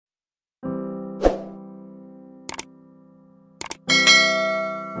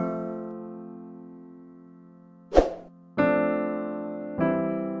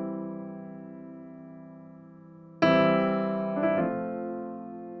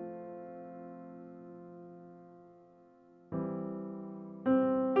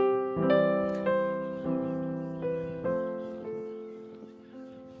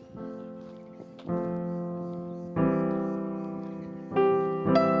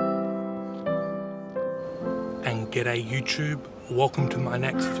G'day YouTube, welcome to my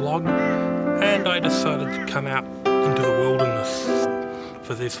next vlog, and I decided to come out into the wilderness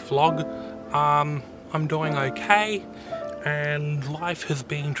for this vlog. I'm doing okay, and life has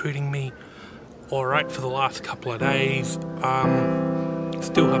been treating me alright for the last couple of days.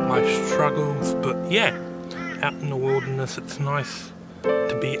 Still have my struggles, but yeah, out in the wilderness it's nice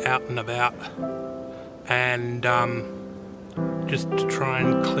to be out and about, and just to try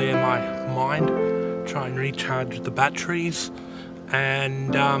and clear my mind, try and recharge the batteries,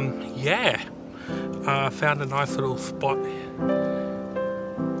 and yeah, found a nice little spot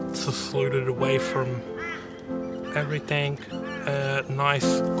secluded away from everything, a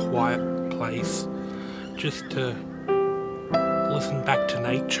nice quiet place just to listen back to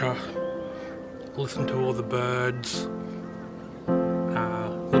nature, listen to all the birds,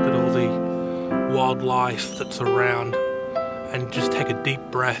 look at all the wildlife that's around, and just take a deep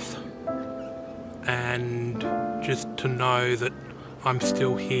breath, and just to know that I'm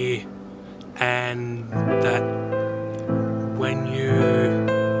still here, and that when you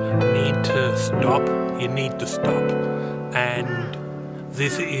need to stop, you need to stop. And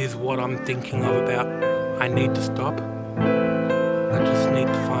this is what I'm thinking of about. I need to stop. I just need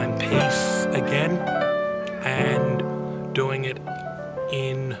to find peace again, and doing it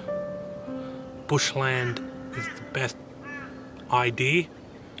in bushland is the best idea.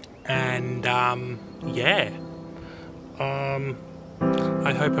 And yeah,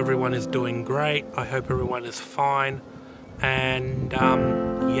 I hope everyone is doing great. I hope everyone is fine, and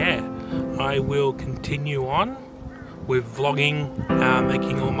yeah, I will continue on with vlogging,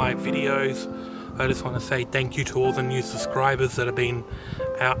 making all my videos. I just want to say thank you to all the new subscribers that have been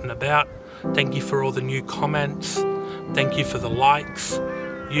out and about. Thank you for all the new comments. Thank you for the likes.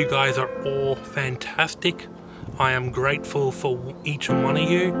 You guys are all fantastic. I am grateful for each and one of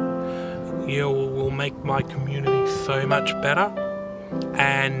you. You will make my community so much better,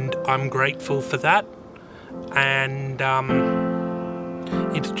 and I'm grateful for that. And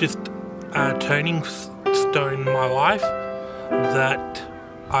it's just a turning stone in my life that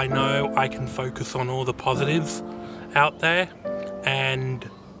I know I can focus on all the positives out there, and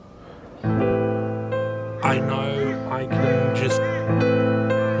I know I can just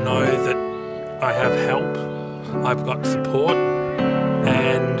know that I have help, I've got support,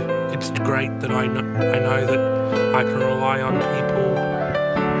 and it's great that I know that I can rely on people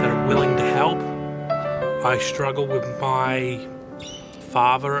that are willing to help. I struggle with my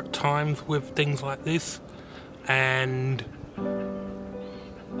father at times with things like this, and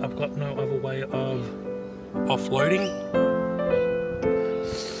I've got no other way of offloading.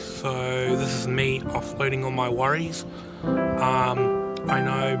 So this is me offloading all my worries. I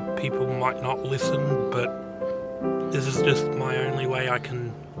know people might not listen, but this is just my only way I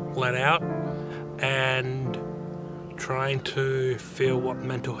can let out, and trying to feel what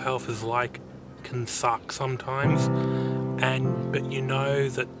mental health is like can suck sometimes, but you know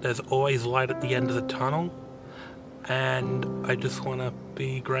that there's always light at the end of the tunnel, and I just want to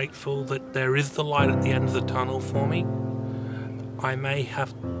be grateful that there is the light at the end of the tunnel for me. I may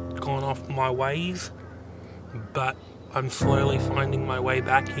have gone off my ways, but I'm slowly finding my way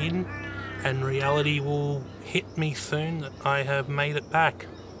back in, and reality will hit me soon that I have made it back.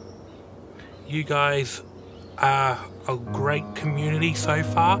 You guys are a great community so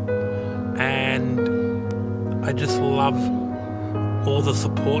far, and I just love all the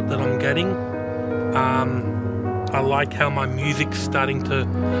support that I'm getting. I like how my music's starting to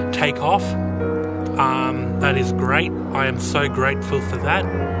take off. That is great. I am so grateful for that.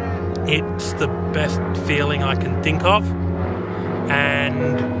 It's the best feeling I can think of,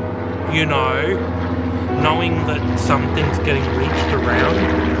 and you know, knowing that something's getting reached around,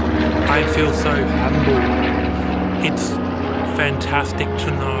 I feel so humble. It's fantastic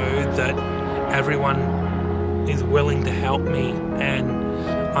to know that everyone is willing to help me, and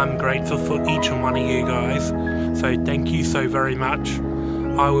I'm grateful for each and one of you guys. So thank you so very much.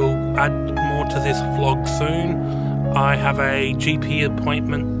 I will add more to this vlog soon. I have a GP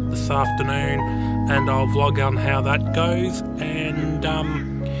appointment this afternoon, and I'll vlog on how that goes. And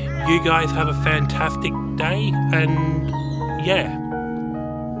you guys have a fantastic day, and yeah.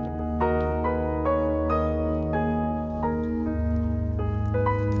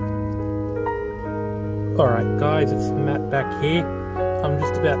 Alright guys, it's Matt back here. I'm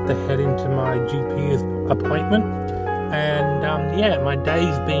just about to head into my GP appointment, and yeah, my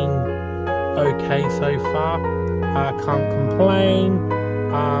day's been okay so far. I can't complain.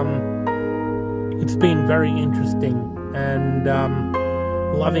 It's been very interesting, and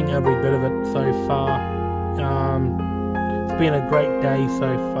loving every bit of it so far. It's been a great day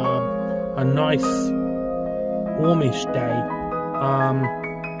so far. A nice warmish day.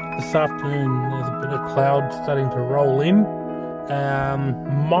 This afternoon there's a bit of cloud starting to roll in.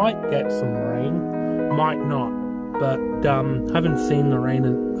 Might get some rain, might not, but haven't seen the rain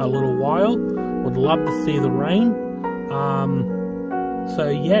in a little while. Would love to see the rain. So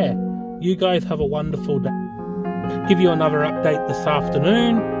yeah, you guys have a wonderful day. Give you another update this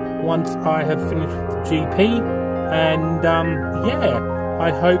afternoon once I have finished with the GP, and yeah,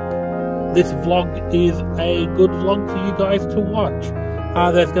 I hope this vlog is a good vlog for you guys to watch.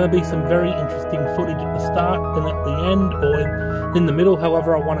 There's going to be some very interesting footage at the start and at the end, or in the middle,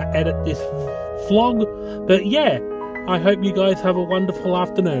 however I want to edit this vlog. But yeah, I hope you guys have a wonderful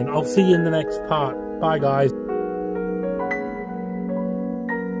afternoon. I'll see you in the next part. Bye guys.